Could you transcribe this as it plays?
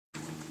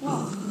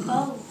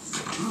Oh.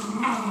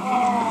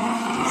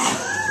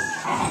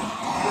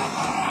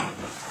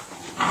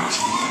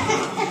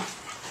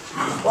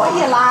 What do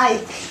you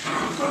like?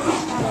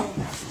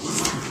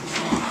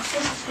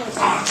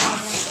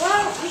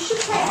 Well, you should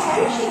pay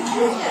attention,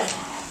 shouldn't you?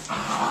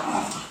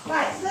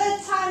 Right, third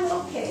time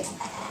looking.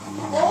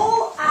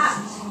 All at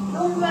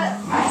number...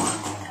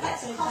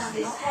 Let's cross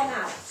this one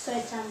out.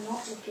 Third time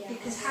not looking.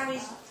 Because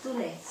Harry's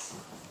done it.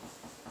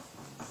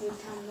 Third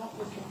time not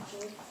looking.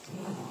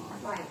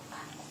 Right.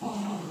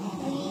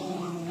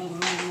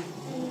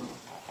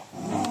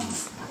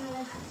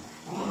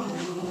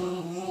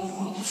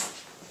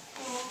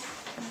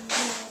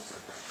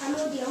 I'm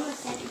already on the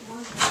second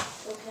one.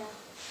 Okay.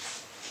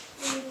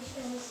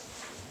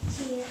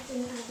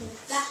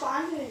 That's what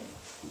I'm doing.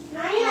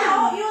 Now you know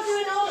what you're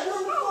doing all at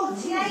number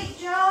 48,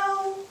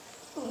 Joe.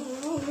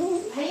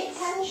 Pay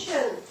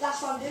attention. That's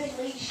what I'm doing,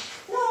 Leash.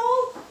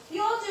 No,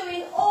 you're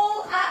doing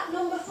all at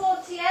number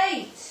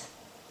 48.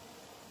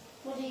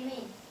 What do you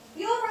mean?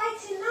 You're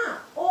writing that.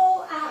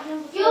 All at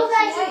number 48. You're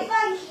writing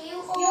thank you.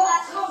 You're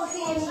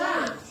copying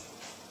that.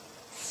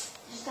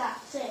 Just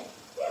that's it.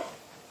 Yeah.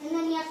 And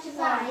then you have to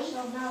write.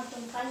 So now I've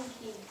done thank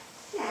you.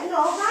 Yeah, no,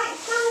 right,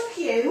 thank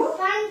you.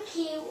 Thank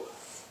you.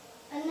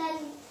 And then,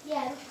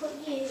 yeah, put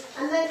you.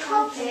 And then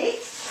copy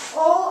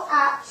all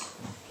at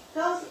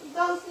those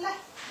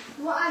left,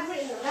 what I've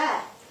written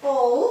there.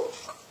 All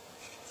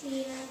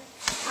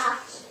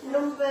at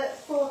number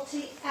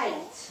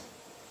 48.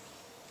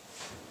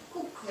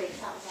 Good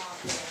grief, that was hard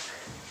work.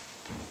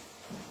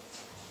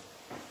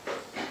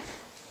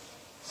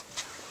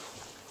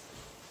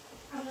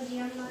 I'm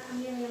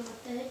nearly on my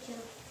third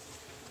job.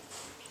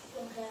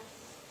 Okay.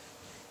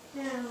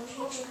 Now,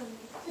 what we're going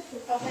to do?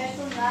 Okay, I've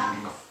done that.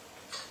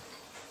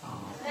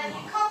 And then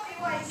you copy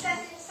what it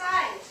says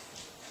inside.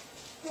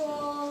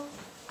 For,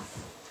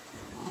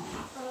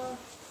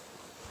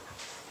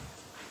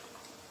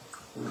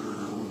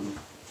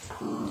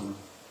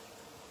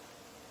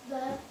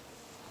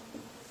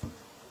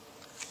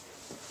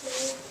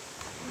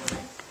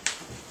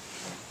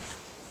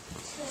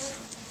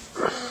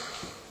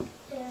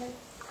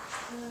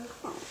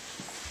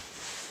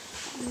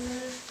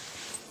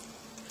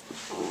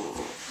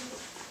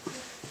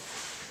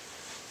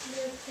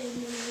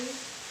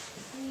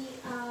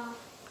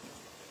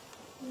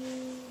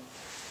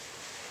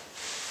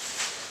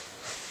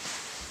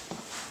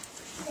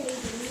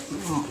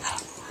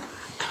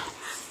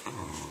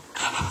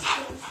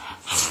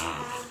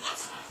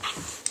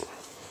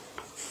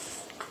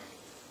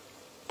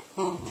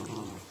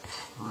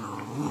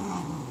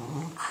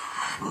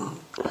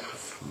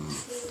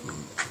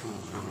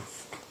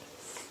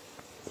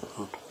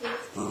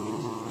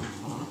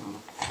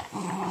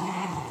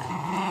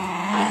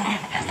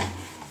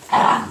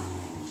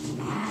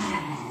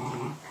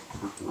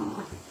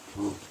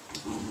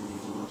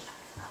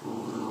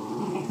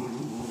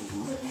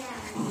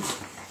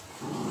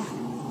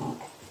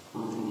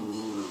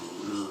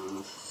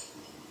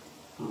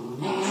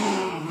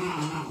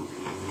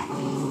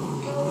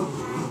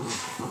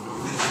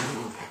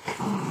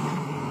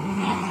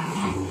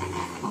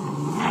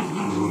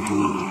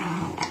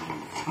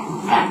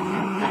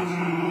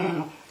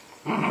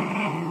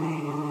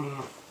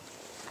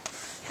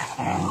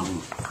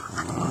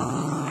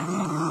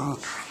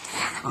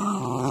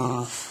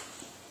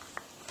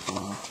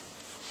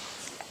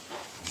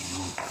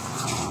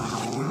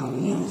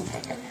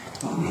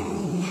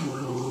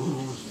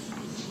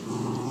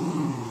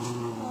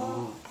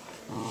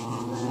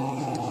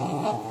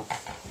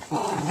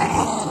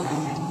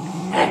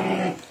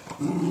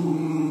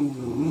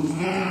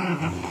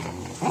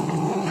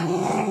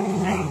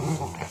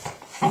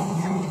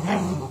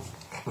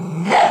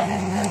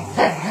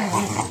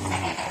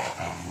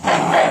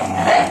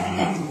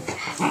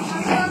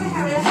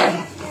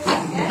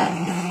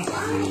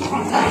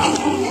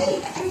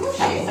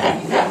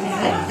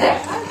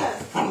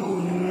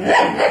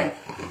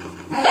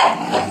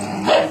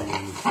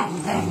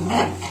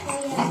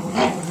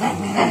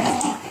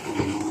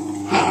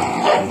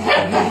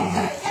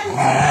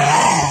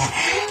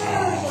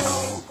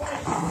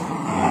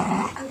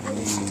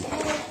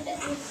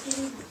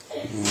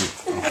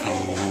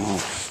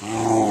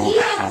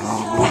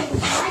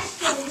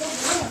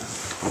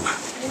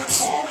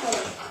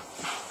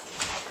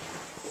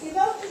 You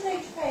both just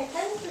need to pay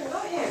attention,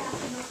 don't you?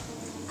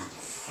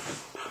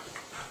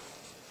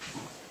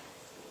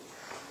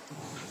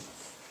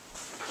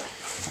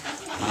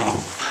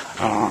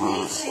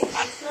 These things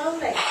are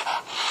slowly.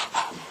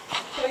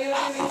 So you're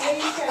doing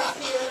these to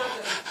your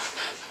Adam.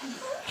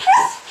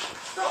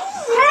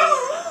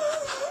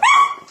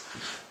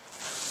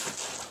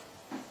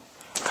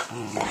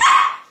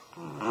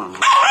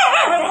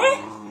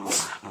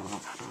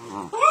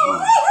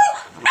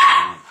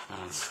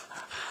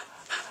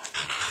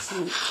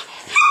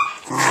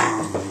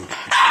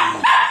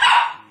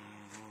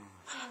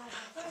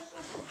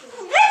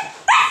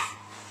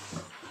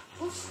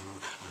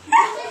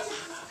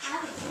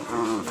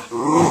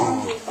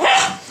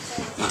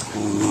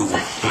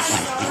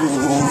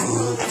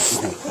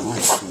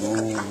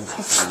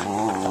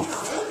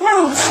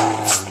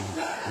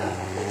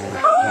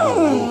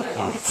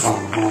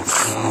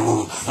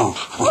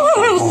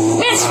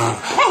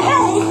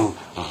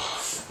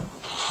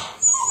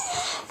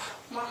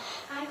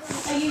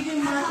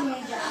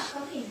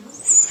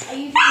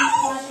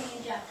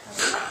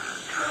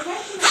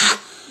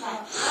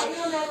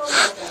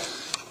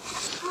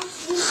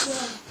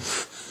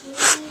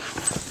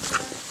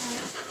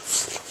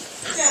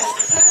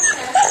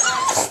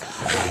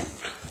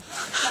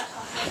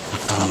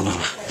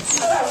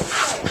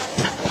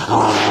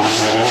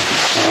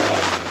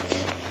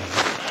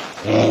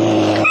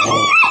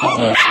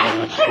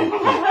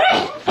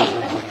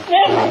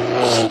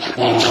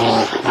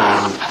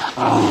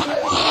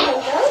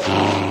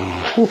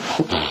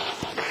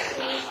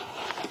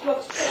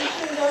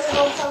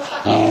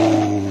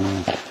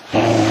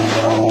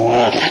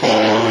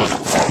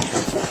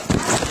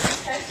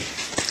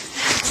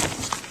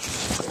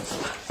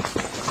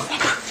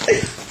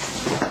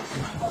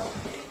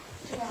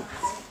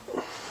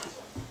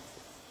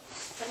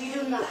 Have you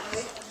done that,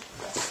 Harry?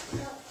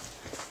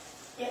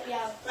 Yep,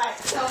 yeah. Right,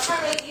 so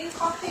Harry, you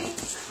copy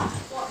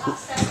what that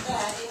says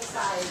there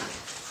inside.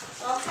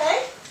 Okay?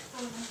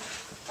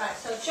 Right,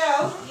 so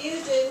Joe,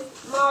 you do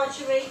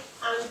Marjorie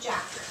and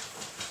Jack.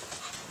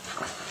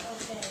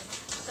 Okay.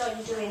 So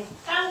you're doing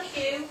thank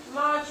you,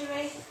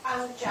 Marjorie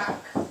and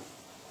Jack.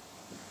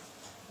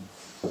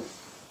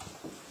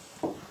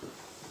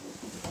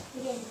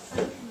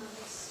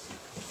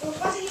 Well,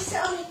 why don't you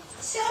sit on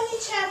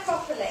your chair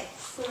properly?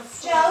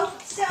 Joe,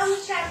 sit on the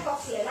chair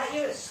properly, like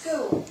you're at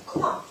school.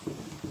 Come on.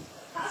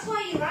 That's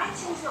why your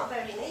writing's not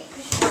very